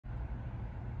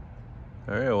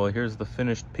All right, well, here's the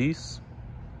finished piece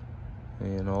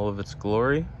in all of its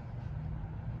glory.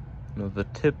 Now, the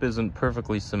tip isn't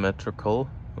perfectly symmetrical.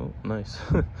 Oh, nice.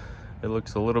 It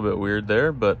looks a little bit weird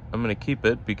there, but I'm gonna keep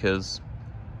it because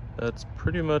that's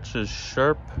pretty much as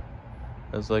sharp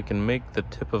as I can make the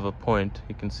tip of a point.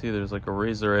 You can see there's like a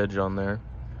razor edge on there.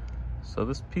 So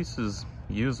this piece is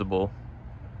usable.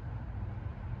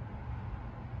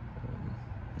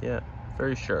 Yeah,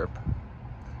 very sharp.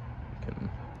 You can,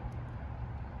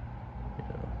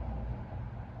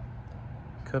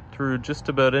 cut through just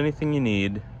about anything you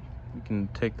need. You can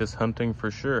take this hunting for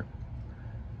sure.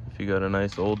 If you got a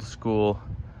nice old school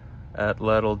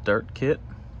atlatl dart kit.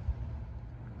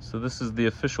 So this is the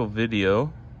official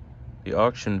video, the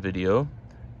auction video.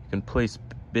 You can place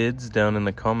bids down in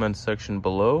the comments section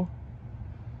below.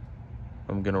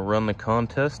 I'm gonna run the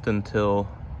contest until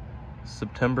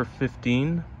September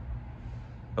 15,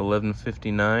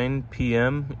 11:59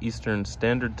 p.m. Eastern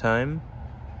Standard Time.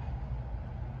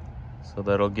 So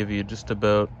that'll give you just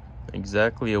about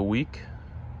exactly a week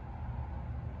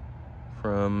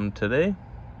from today,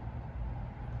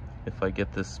 if I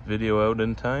get this video out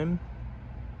in time.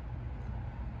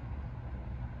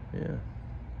 Yeah,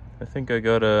 I think I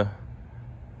got a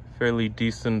fairly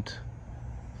decent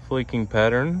flaking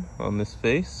pattern on this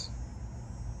face.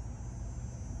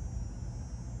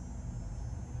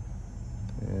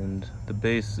 And the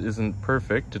base isn't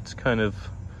perfect. It's kind of,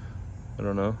 I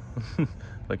don't know,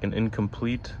 like an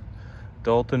incomplete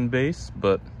Dalton base,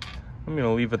 but I'm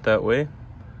gonna leave it that way.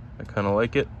 I kind of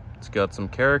like it. It's got some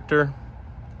character.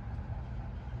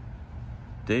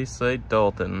 Daysite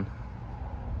Dalton.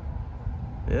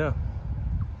 Yeah.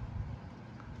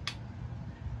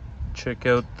 Check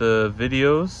out the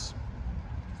videos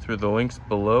through the links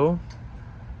below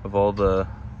of all the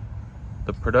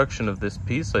production of this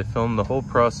piece. I filmed the whole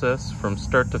process from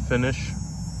start to finish.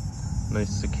 Nice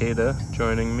cicada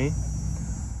joining me.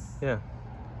 Yeah,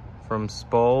 from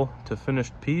spall to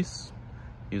finished piece,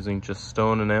 using just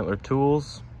stone and antler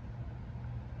tools.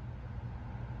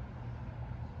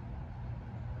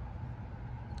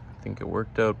 I think it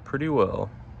worked out pretty well.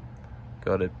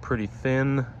 Got it pretty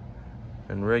thin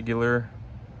and regular.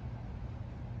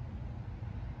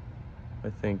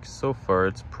 I think so far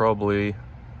it's probably,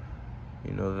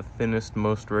 the thinnest,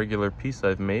 most regular piece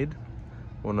I've made.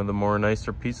 One of the more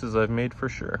nicer pieces I've made for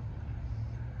sure.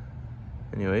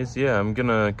 Anyways, yeah, I'm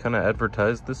gonna kind of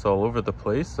advertise this all over the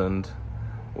place, and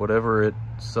whatever it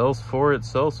sells for, it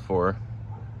sells for.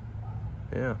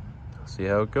 Yeah, see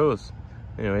how it goes.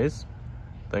 Anyways,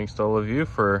 thanks to all of you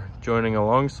for joining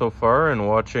along so far and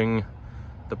watching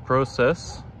the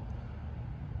process.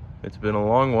 It's been a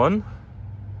long one,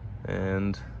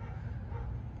 and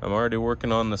I'm already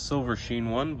working on the silver sheen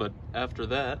one, but after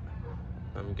that,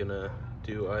 I'm gonna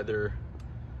do either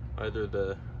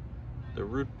the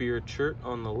root beer chert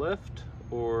on the left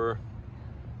or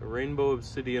the rainbow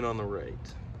obsidian on the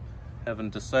right.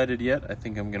 Haven't decided yet. I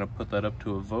think I'm gonna put that up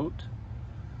to a vote,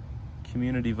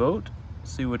 community vote,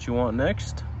 see what you want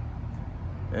next,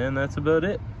 and that's about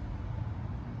it.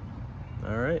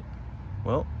 All right,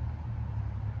 well,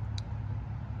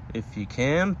 if you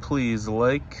can, please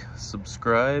like,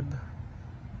 subscribe,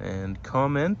 and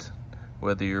comment,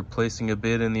 whether you're placing a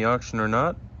bid in the auction or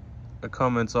not. A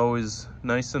comment's always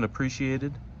nice and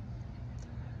appreciated.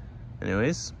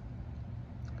 Anyways,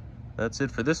 that's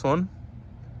it for this one.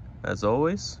 As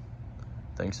always,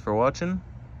 thanks for watching.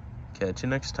 Catch you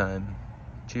next time.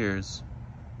 Cheers.